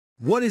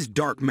What is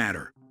dark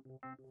matter?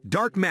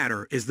 Dark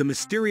matter is the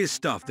mysterious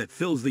stuff that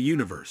fills the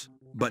universe,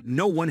 but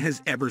no one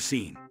has ever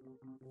seen.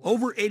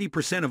 Over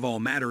 80% of all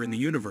matter in the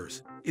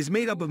universe is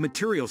made up of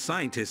material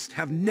scientists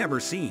have never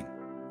seen.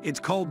 It's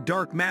called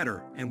dark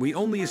matter, and we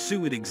only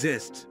assume it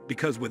exists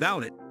because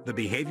without it, the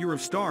behavior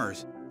of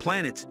stars,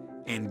 planets,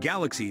 and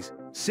galaxies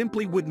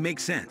simply wouldn't make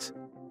sense.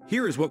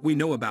 Here is what we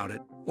know about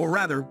it, or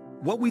rather,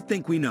 what we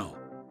think we know.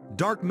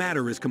 Dark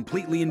matter is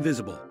completely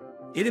invisible.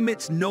 It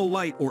emits no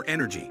light or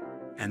energy,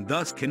 and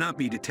thus cannot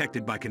be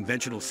detected by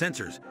conventional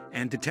sensors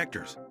and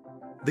detectors.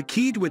 The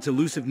key to its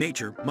elusive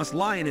nature must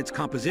lie in its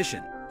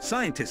composition,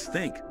 scientists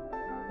think.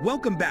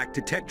 Welcome back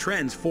to Tech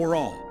Trends for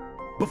All.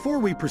 Before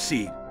we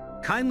proceed,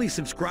 kindly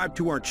subscribe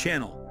to our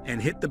channel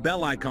and hit the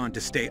bell icon to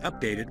stay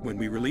updated when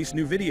we release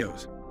new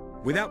videos.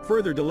 Without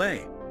further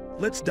delay,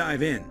 let's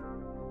dive in.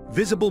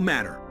 Visible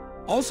matter,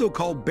 also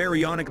called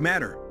baryonic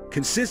matter,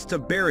 consists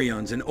of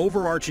baryons, an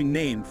overarching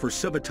name for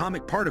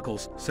subatomic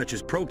particles such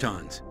as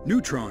protons,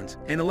 neutrons,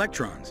 and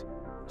electrons.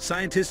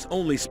 Scientists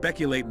only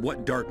speculate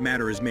what dark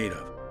matter is made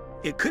of.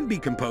 It could be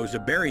composed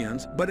of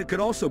baryons, but it could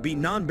also be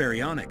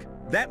non-baryonic.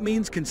 That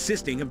means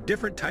consisting of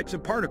different types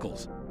of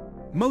particles.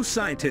 Most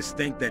scientists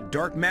think that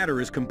dark matter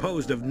is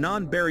composed of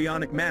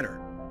non-baryonic matter.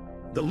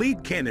 The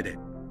lead candidate,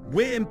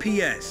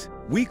 WIMPs,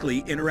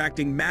 weakly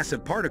interacting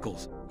massive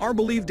particles, are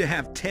believed to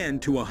have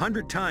 10 to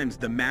 100 times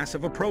the mass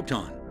of a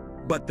proton.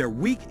 But their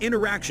weak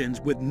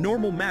interactions with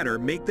normal matter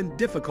make them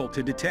difficult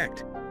to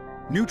detect.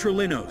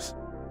 Neutralinos,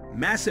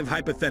 massive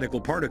hypothetical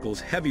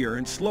particles heavier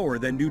and slower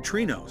than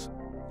neutrinos,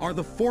 are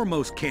the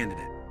foremost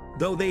candidate,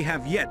 though they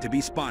have yet to be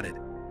spotted.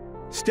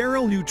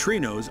 Sterile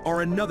neutrinos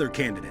are another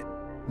candidate.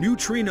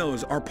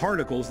 Neutrinos are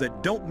particles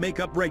that don't make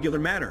up regular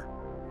matter.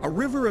 A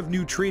river of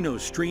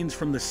neutrinos streams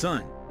from the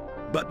sun,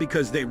 but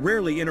because they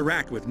rarely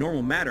interact with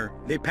normal matter,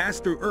 they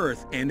pass through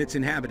Earth and its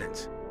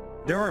inhabitants.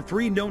 There are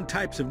 3 known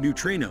types of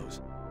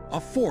neutrinos. A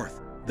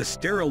fourth, the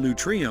sterile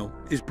neutrino,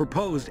 is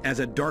proposed as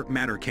a dark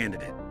matter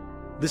candidate.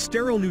 The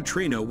sterile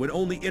neutrino would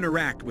only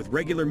interact with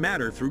regular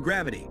matter through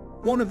gravity.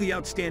 One of the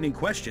outstanding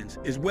questions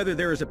is whether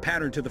there is a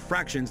pattern to the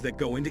fractions that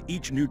go into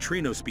each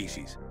neutrino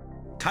species.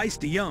 Thijs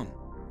de Jong,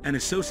 an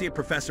associate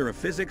professor of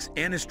physics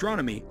and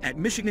astronomy at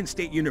Michigan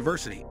State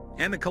University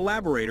and a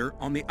collaborator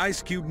on the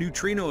IceCube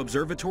Neutrino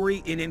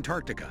Observatory in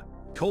Antarctica,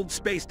 told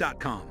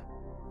Space.com.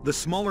 The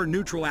smaller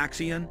neutral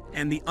axion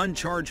and the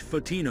uncharged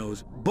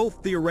photinos,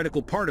 both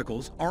theoretical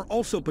particles, are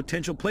also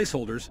potential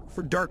placeholders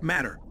for dark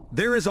matter.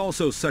 There is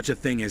also such a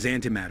thing as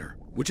antimatter,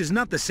 which is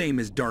not the same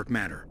as dark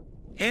matter.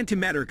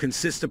 Antimatter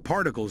consists of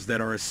particles that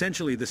are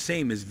essentially the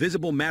same as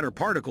visible matter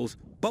particles,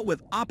 but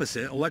with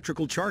opposite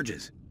electrical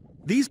charges.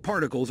 These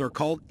particles are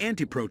called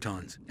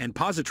antiprotons and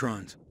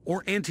positrons,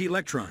 or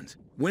anti-electrons.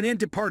 When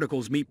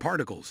antiparticles meet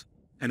particles,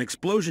 an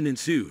explosion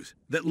ensues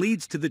that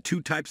leads to the 2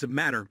 types of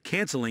matter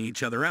canceling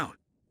each other out.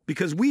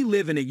 Because we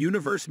live in a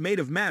universe made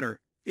of matter,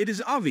 it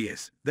is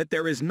obvious that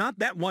there is not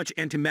that much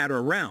antimatter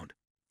around.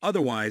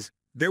 Otherwise,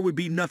 there would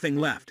be nothing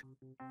left.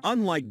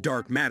 Unlike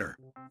dark matter,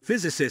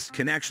 physicists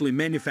can actually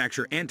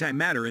manufacture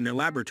antimatter in their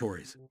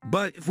laboratories.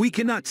 But if we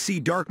cannot see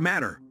dark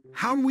matter,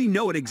 how do we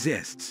know it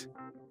exists?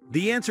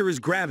 The answer is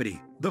gravity,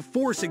 the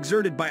force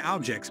exerted by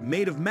objects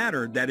made of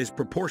matter that is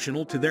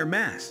proportional to their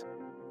mass.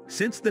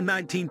 Since the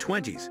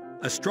 1920s,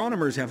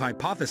 astronomers have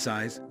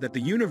hypothesized that the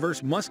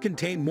universe must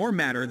contain more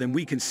matter than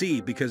we can see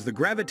because the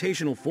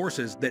gravitational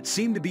forces that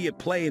seem to be at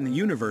play in the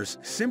universe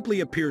simply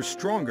appear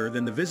stronger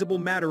than the visible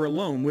matter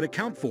alone would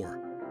account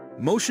for.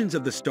 Motions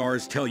of the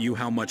stars tell you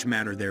how much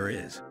matter there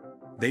is.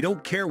 They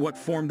don't care what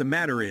form the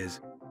matter is,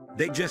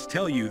 they just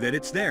tell you that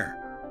it's there.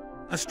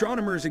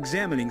 Astronomers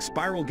examining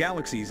spiral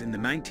galaxies in the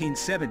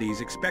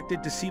 1970s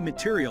expected to see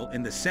material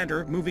in the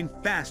center moving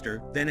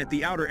faster than at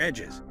the outer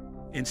edges.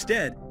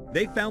 Instead,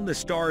 they found the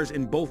stars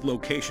in both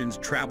locations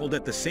traveled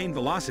at the same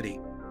velocity,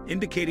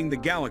 indicating the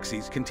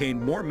galaxies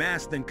contained more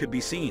mass than could be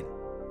seen.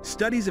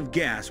 Studies of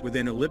gas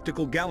within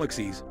elliptical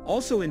galaxies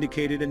also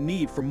indicated a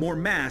need for more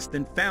mass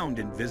than found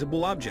in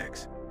visible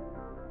objects.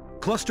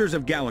 Clusters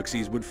of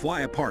galaxies would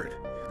fly apart.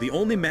 The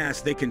only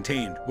mass they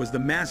contained was the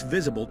mass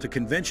visible to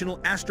conventional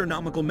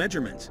astronomical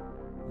measurements.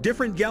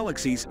 Different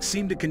galaxies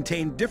seem to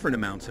contain different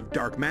amounts of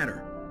dark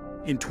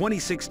matter. In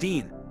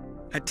 2016,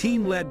 a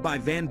team led by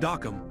Van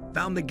Dockum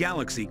found the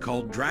galaxy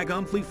called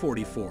Dragonfly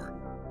 44,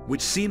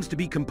 which seems to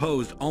be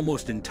composed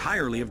almost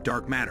entirely of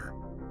dark matter.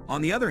 On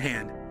the other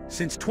hand,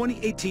 since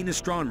 2018,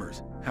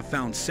 astronomers have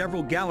found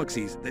several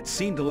galaxies that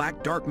seem to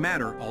lack dark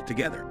matter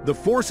altogether. The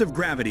force of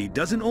gravity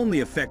doesn't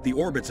only affect the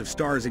orbits of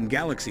stars and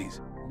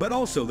galaxies, but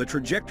also the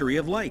trajectory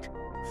of light.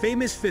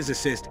 Famous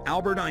physicist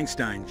Albert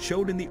Einstein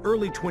showed in the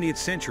early 20th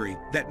century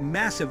that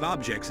massive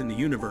objects in the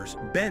universe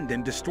bend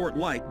and distort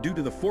light due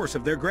to the force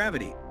of their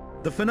gravity.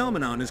 The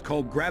phenomenon is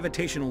called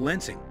gravitational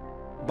lensing.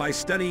 By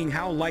studying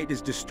how light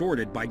is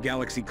distorted by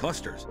galaxy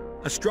clusters,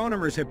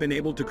 astronomers have been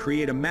able to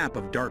create a map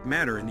of dark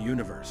matter in the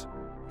universe.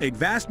 A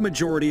vast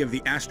majority of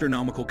the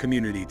astronomical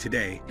community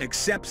today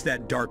accepts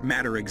that dark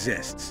matter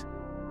exists.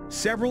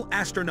 Several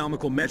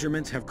astronomical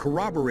measurements have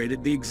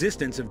corroborated the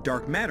existence of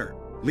dark matter,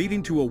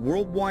 leading to a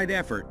worldwide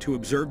effort to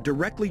observe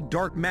directly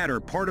dark matter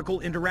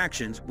particle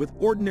interactions with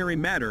ordinary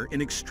matter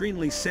in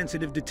extremely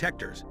sensitive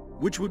detectors,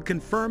 which would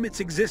confirm its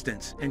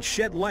existence and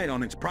shed light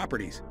on its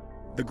properties.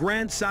 The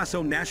Gran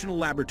Sasso National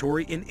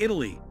Laboratory in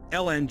Italy,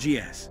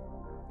 LNGS.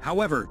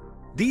 However,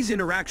 these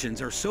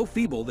interactions are so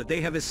feeble that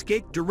they have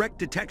escaped direct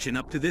detection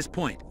up to this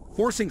point,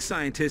 forcing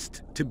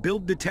scientists to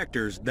build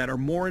detectors that are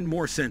more and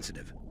more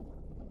sensitive.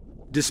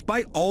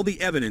 Despite all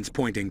the evidence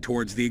pointing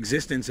towards the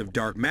existence of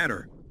dark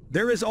matter,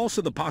 there is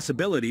also the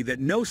possibility that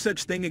no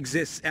such thing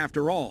exists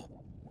after all,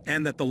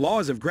 and that the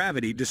laws of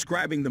gravity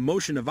describing the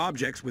motion of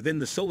objects within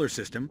the solar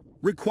system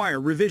require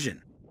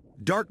revision.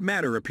 Dark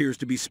matter appears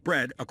to be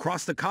spread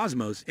across the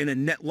cosmos in a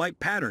net-like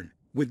pattern,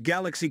 with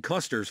galaxy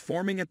clusters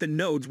forming at the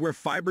nodes where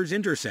fibers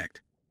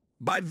intersect.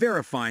 By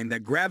verifying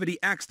that gravity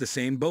acts the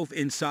same both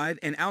inside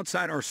and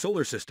outside our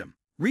solar system,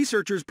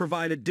 researchers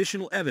provide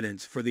additional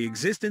evidence for the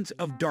existence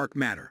of dark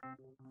matter.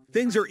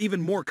 Things are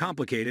even more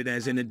complicated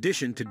as in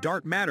addition to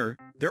dark matter,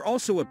 there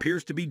also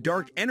appears to be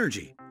dark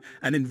energy,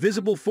 an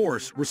invisible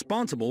force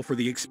responsible for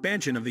the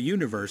expansion of the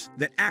universe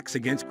that acts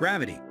against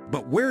gravity.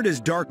 But where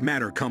does dark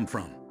matter come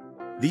from?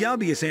 The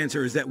obvious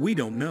answer is that we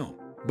don't know,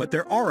 but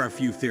there are a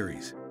few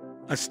theories.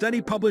 A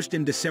study published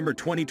in December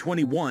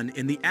 2021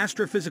 in the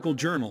Astrophysical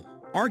Journal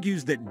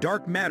argues that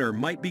dark matter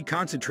might be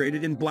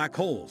concentrated in black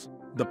holes,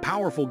 the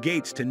powerful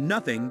gates to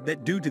nothing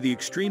that due to the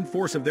extreme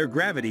force of their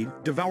gravity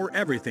devour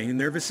everything in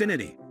their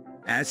vicinity.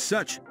 As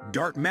such,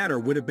 dark matter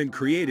would have been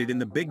created in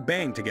the Big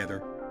Bang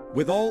together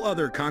with all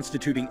other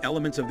constituting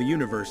elements of the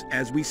universe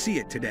as we see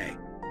it today.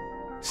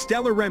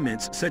 Stellar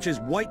remnants such as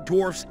white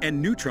dwarfs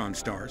and neutron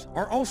stars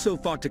are also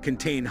thought to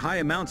contain high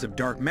amounts of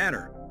dark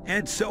matter,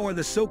 and so are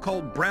the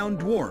so-called brown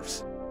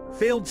dwarfs,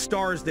 failed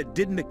stars that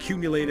didn't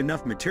accumulate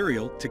enough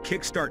material to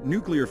kickstart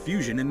nuclear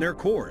fusion in their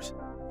cores.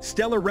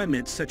 Stellar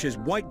remnants such as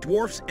white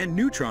dwarfs and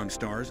neutron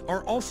stars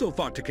are also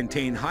thought to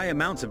contain high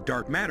amounts of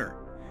dark matter,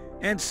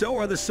 and so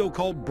are the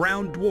so-called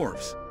brown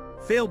dwarfs,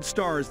 failed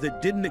stars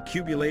that didn't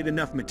accumulate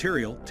enough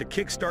material to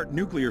kickstart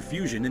nuclear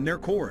fusion in their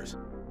cores.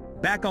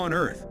 Back on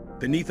Earth,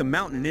 beneath a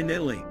mountain in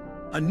Italy,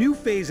 a new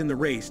phase in the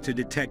race to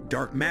detect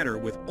dark matter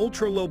with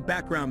ultra-low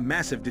background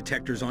massive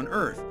detectors on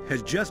Earth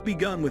has just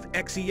begun with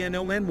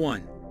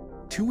XENON1.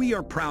 TUI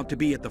are proud to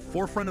be at the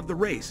forefront of the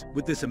race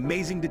with this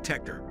amazing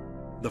detector,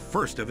 the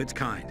first of its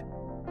kind.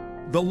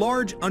 The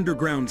Large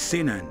Underground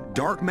Xenon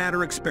Dark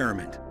Matter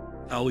Experiment,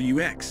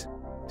 LUX,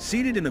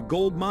 seated in a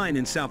gold mine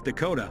in South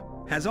Dakota,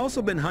 has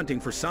also been hunting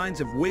for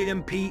signs of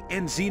WMP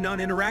and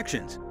xenon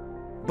interactions.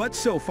 But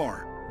so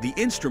far, the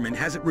instrument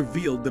hasn't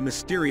revealed the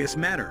mysterious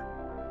matter.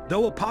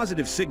 Though a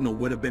positive signal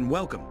would have been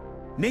welcome,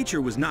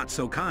 nature was not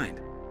so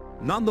kind.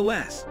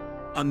 Nonetheless,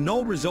 a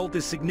null result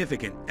is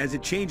significant as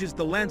it changes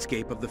the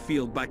landscape of the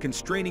field by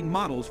constraining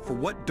models for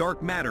what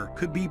dark matter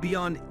could be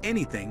beyond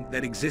anything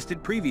that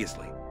existed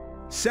previously.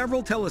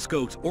 Several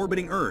telescopes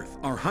orbiting Earth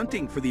are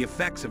hunting for the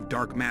effects of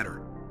dark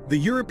matter. The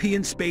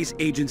European Space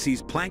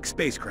Agency's Planck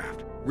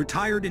spacecraft,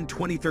 retired in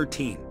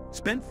 2013,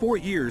 spent 4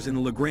 years in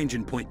the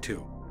Lagrangian point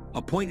 2,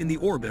 a point in the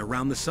orbit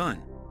around the Sun,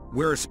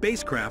 where a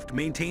spacecraft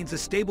maintains a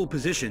stable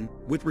position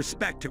with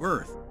respect to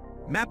Earth,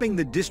 mapping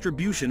the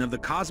distribution of the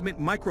cosmic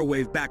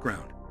microwave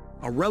background,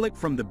 a relic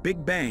from the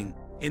Big Bang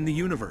in the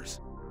universe.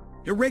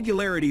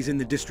 Irregularities in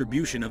the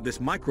distribution of this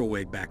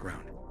microwave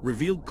background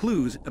revealed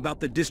clues about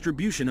the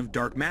distribution of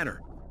dark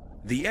matter.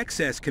 The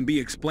excess can be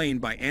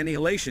explained by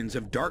annihilations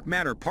of dark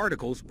matter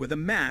particles with a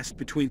mass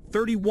between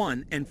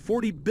 31 and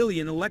 40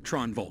 billion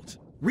electron volts,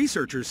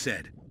 researchers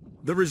said.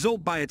 The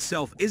result by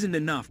itself isn't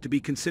enough to be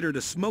considered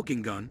a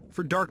smoking gun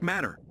for dark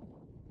matter.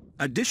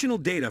 Additional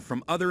data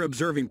from other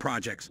observing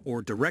projects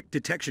or direct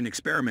detection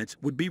experiments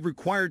would be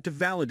required to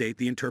validate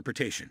the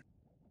interpretation.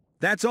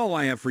 That's all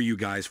I have for you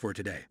guys for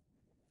today.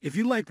 If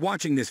you liked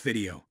watching this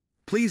video,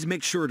 please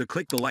make sure to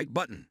click the like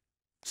button,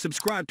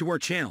 subscribe to our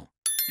channel,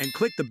 and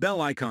click the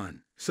bell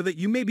icon so that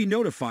you may be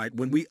notified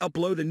when we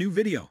upload a new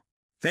video.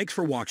 Thanks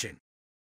for watching.